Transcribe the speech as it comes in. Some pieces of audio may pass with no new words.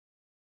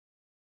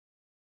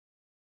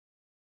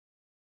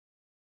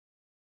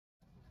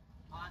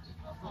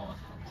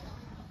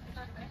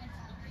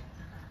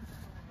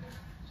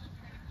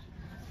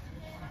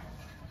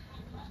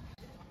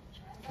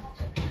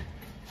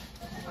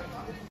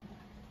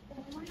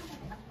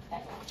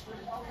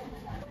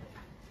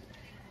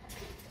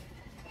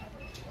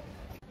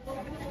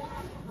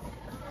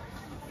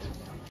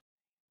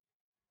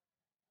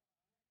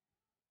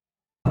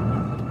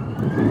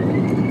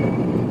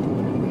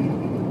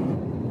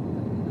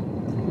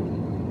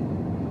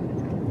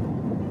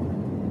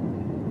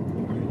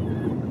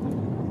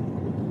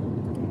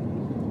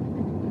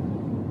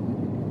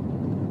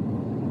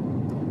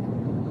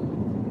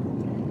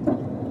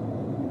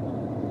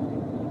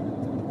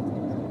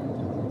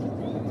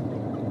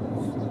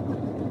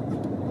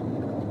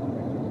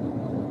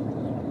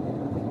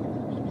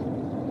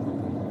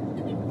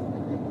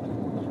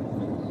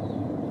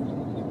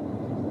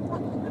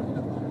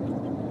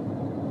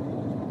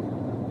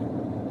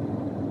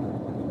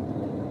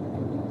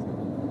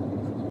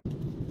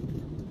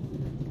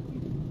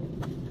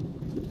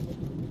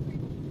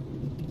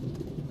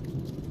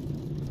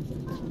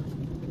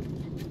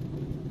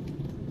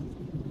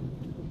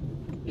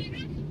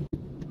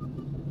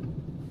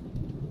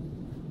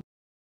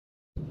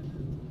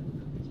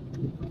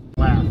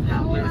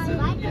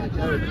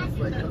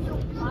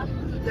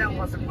That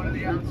wasn't one of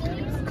the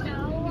options.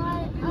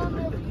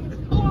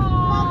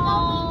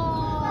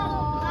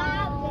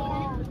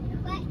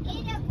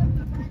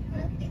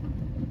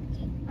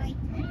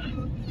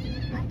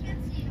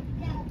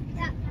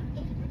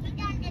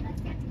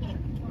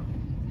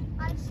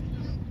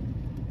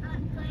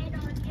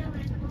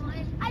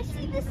 I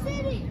see the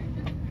city.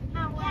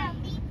 Yeah,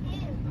 me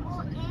too.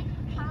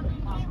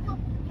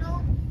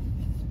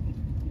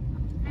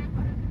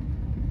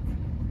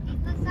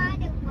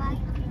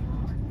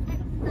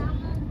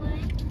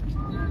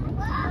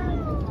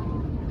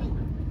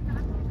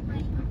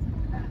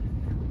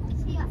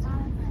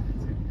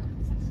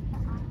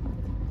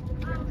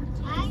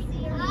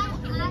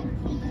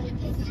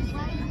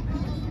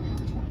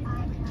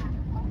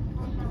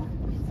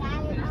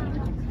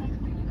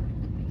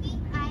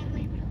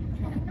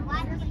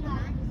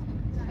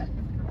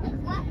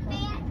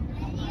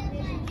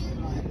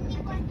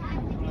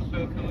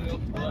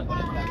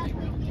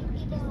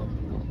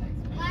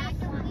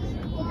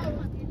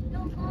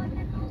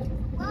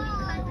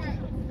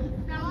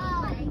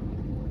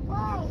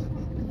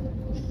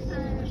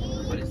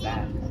 What is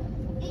that?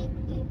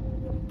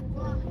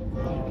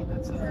 Oh,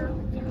 that's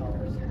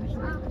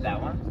that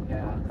one?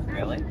 Yeah.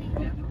 Really?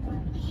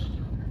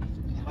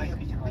 Why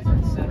could you like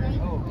consider?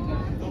 Oh,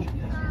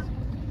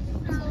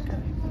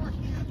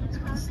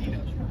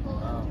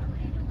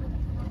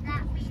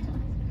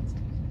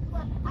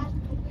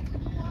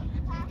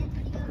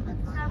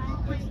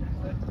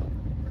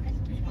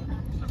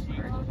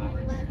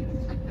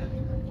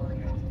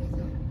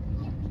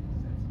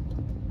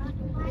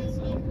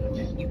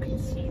 you can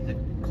see the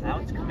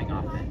clouds coming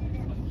off it.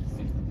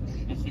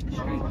 You see the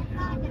street.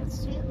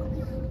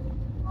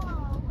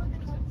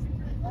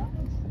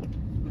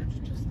 It's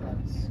just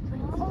us.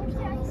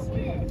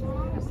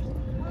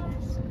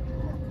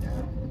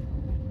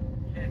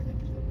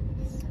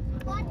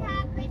 What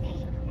happened?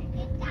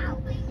 It's now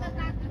we go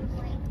back to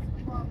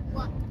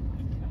what?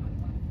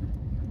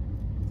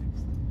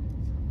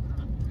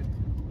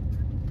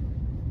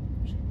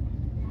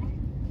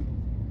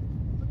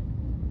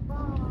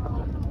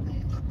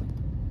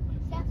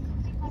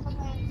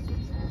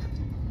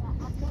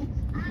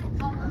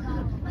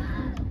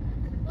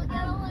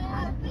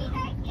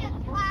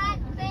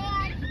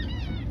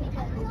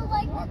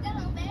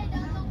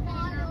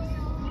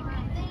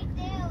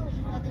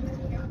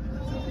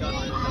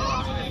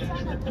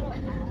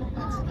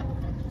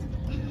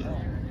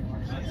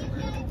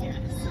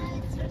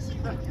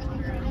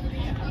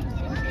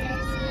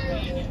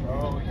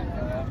 Oh,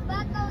 yeah.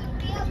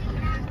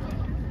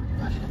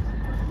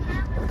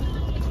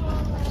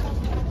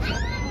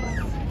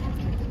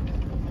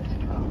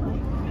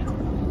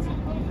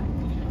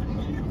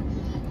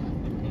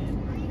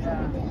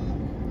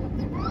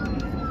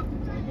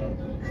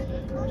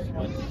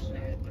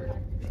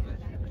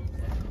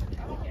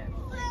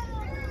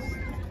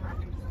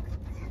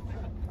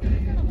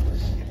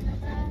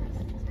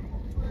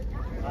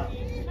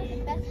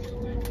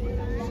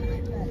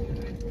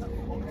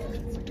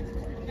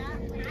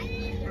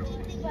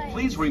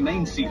 Please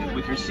remain seated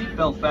with your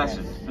seatbelt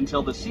fastened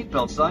until the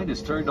seatbelt sign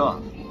is turned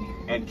off,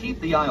 and keep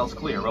the aisles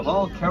clear of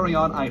all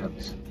carry-on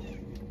items.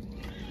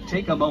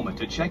 Take a moment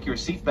to check your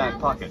seat back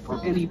pocket for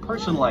any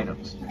personal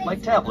items,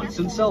 like tablets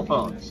and cell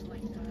phones.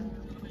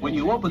 When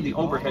you open the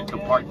overhead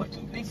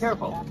compartment, be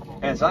careful,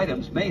 as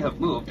items may have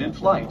moved in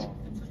flight.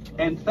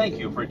 And thank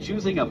you for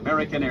choosing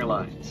American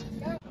Airlines.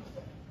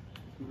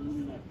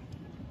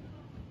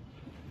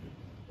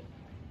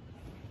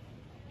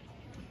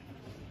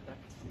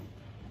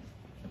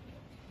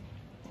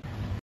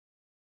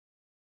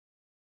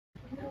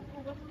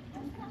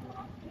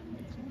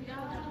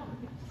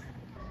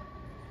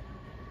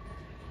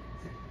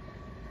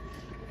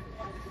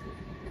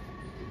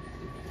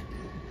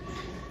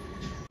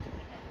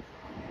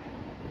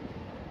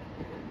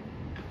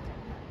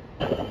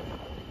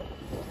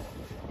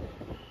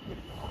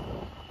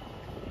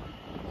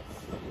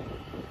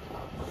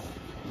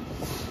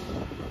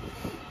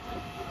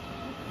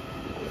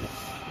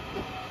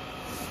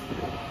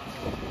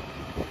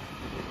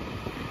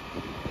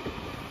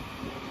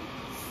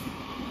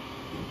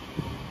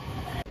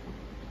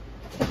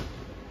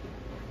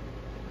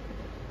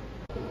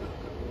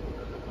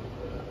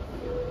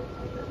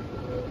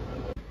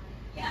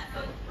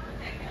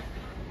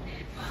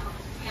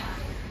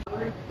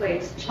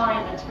 Broadway's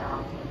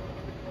Chinatown.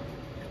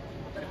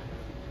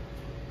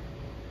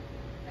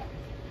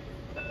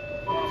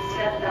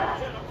 Step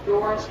back,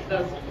 doors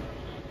open.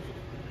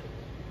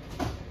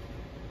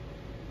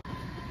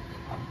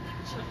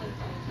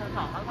 现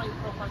场还会有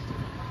破坏。